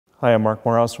Hi, I'm Mark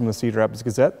Morehouse from the Cedar Rapids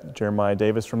Gazette, Jeremiah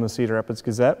Davis from the Cedar Rapids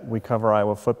Gazette. We cover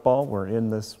Iowa football. We're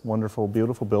in this wonderful,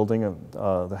 beautiful building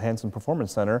of the Hanson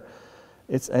Performance Center.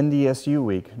 It's NDSU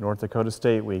week, North Dakota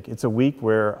State week. It's a week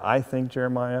where I think,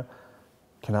 Jeremiah,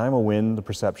 can Iowa win the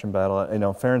perception battle? You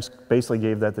know, Ferentz basically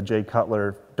gave that the Jay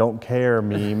Cutler don't care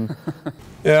meme.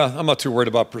 Yeah, I'm not too worried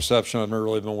about perception. I've never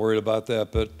really been worried about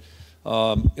that, but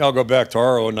I'll go back to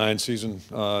our 2009 season,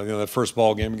 that first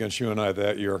ball game against UNI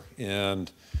that year,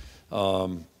 and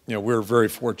we were very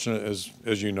fortunate,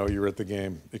 as you know, you were at the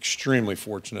game, extremely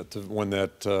fortunate to win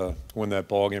that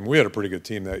ball game. We had a pretty good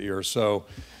team that year, so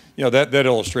that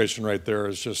illustration right there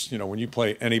is just when you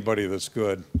play anybody that's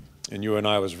good, and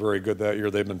UNI was very good that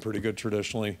year. They've been pretty good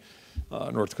traditionally.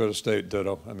 North Dakota State,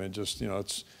 ditto. I mean, just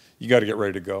it's. You got to get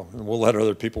ready to go, and we'll let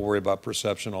other people worry about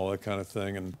perception, all that kind of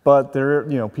thing. But there,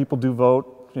 people do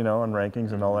vote, on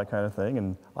rankings and all that kind of thing,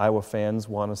 and Iowa fans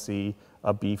want to see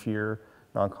a beefier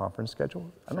non-conference schedule.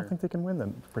 I don't think they can win the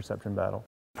perception battle.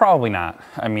 Probably not.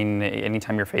 I mean,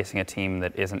 anytime you're facing a team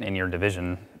that isn't in your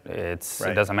division, it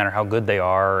doesn't matter how good they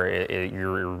are.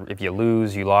 If you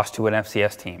lose, you lost to an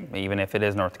FCS team, even if it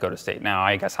is North Dakota State. Now,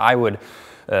 I guess I would,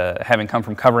 having come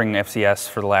from covering FCS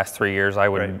for the last 3 years, I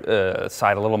would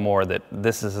side a little more that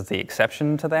this is the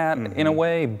exception to that in a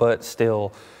way, but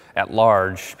still, at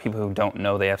large, people who don't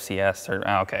know the FCS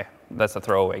are, okay, that's a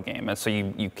throwaway game. And so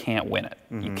you can't win it.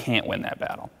 You can't win that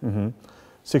battle.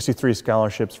 63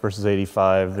 scholarships versus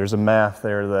 85. There's a math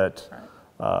there that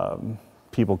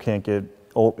people can't get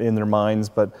in their minds.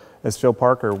 But as Phil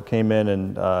Parker came in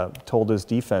and told his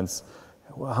defense,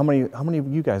 how many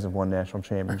of you guys have won national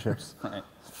championships?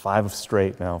 5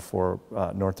 straight now for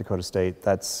North Dakota State.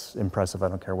 That's impressive. I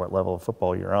don't care what level of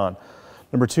football you're on.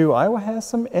 Number 2, Iowa has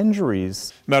some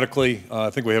injuries. Medically, I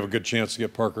think we have a good chance to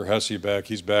get Parker Hesse back.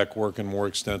 He's back working more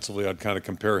extensively. I'd kind of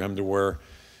compare him to where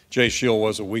Jay Shield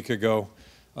was a week ago.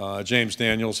 James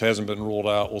Daniels hasn't been ruled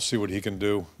out. We'll see what he can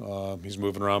do. He's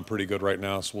moving around pretty good right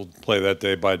now, so we'll play that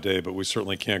day by day, but we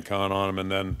certainly can't count on him.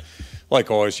 And then, like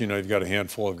always, you've got a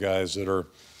handful of guys that are,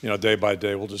 day by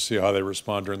day. We'll just see how they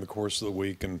respond during the course of the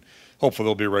week, and hopefully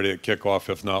they'll be ready at kickoff.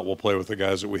 If not, we'll play with the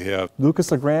guys that we have.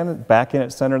 Lucas LeGrand back in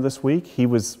at center this week. He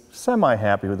was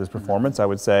semi-happy with his performance, I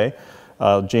would say.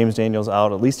 James Daniels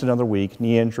out at least another week,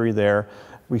 knee injury there.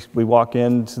 We walk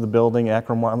into the building,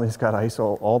 Akram Watley's got ice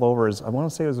all over his, I want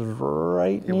to say it was his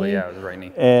right knee. Yeah, it was the right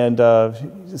knee.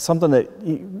 And something that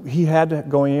he had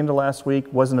going into last week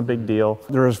wasn't a big deal.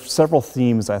 There were several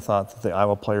themes I thought that the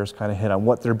Iowa players kind of hit on,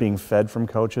 what they're being fed from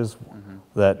coaches,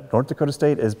 that North Dakota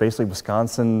State is basically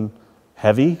Wisconsin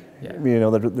heavy. Yeah.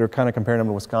 They're kind of comparing them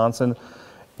to Wisconsin.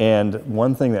 And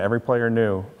one thing that every player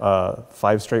knew,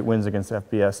 5 straight wins against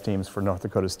FBS teams for North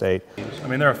Dakota State. I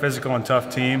mean, they're a physical and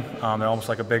tough team. They're almost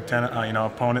like a Big Ten,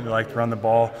 opponent. They like to run the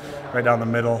ball right down the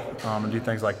middle and do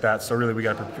things like that. So really, we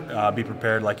got to be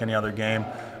prepared like any other game.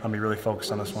 Be really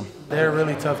focused on this one. They're a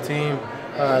really tough team.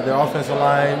 Their offensive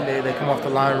line, they come off the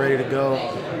line ready to go,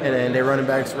 and their running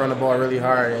backs run the ball really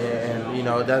hard. And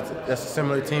that's a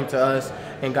similar team to us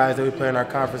and guys that we play in our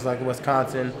conference like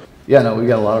Wisconsin. Yeah, no, we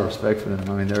got a lot of respect for them.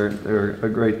 I mean, they're a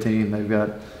great team. They've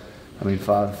got,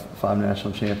 five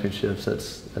national championships.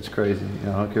 That's crazy.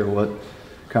 I don't care what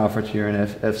conference you're in,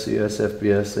 FCS,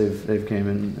 FBS. They've came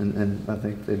in and I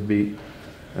think they've beat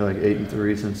like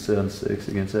 8-3 since 7-6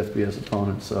 against FBS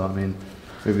opponents. So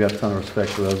we've got a ton of respect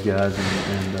for those guys,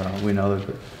 and we know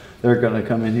that they're going to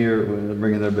come in here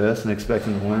bringing their best and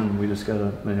expecting to win. We just got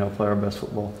to play our best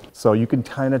football. So you can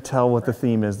kind of tell what the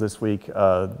theme is this week.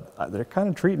 They're kind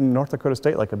of treating North Dakota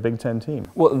State like a Big Ten team.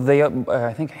 Well,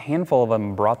 I think a handful of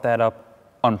them brought that up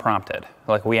unprompted.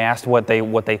 Like, we asked what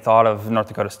they thought of North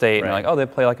Dakota State, and they're like, oh, they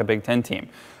play like a Big Ten team.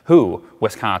 Who?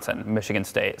 Wisconsin, Michigan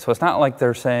State. So it's not like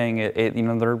they're saying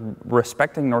they're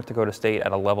respecting North Dakota State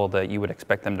at a level that you would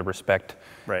expect them to respect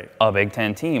a Big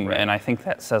Ten team. And I think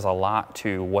that says a lot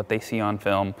to what they see on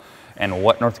film and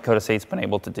what North Dakota State's been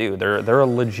able to do. They're a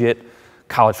legit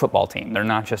college football team. They're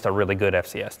not just a really good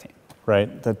FCS team.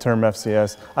 Right, the term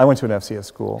FCS. I went to an FCS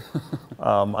school.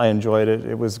 I enjoyed it.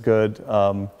 It was good.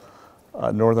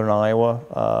 Northern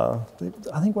Iowa,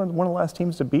 I think one of the last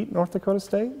teams to beat North Dakota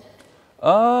State.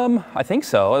 I think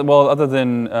so. Well, other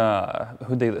than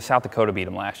South Dakota beat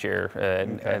them last year,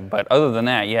 but other than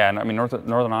that, yeah. I mean,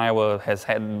 Northern Iowa has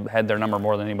had their number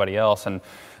more than anybody else, and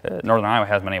Northern Iowa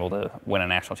has been able to win a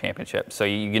national championship. So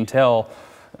you can tell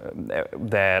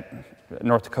that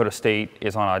North Dakota State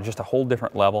is on just a whole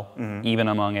different level, even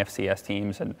among FCS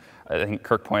teams. And I think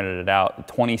Kirk pointed it out: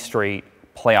 20 straight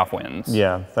playoff wins.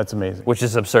 Yeah, that's amazing. Which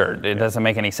is absurd. It doesn't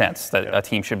make any sense that a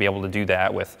team should be able to do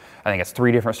that with, I think it's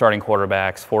 3 different starting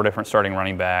quarterbacks, 4 different starting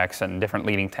running backs, and different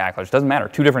leading tacklers. Doesn't matter.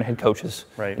 2 different head coaches.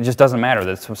 Right. It just doesn't matter.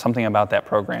 There's something about that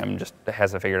program just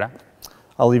has it figured out.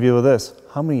 I'll leave you with this.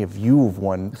 How many of you have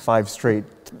won 5 straight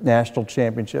national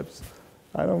championships?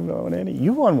 I don't know any.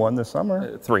 You won one this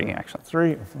summer. 3, actually.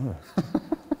 3.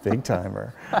 Big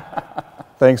timer.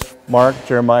 Thanks, Mark,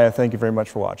 Jeremiah. Thank you very much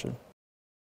for watching.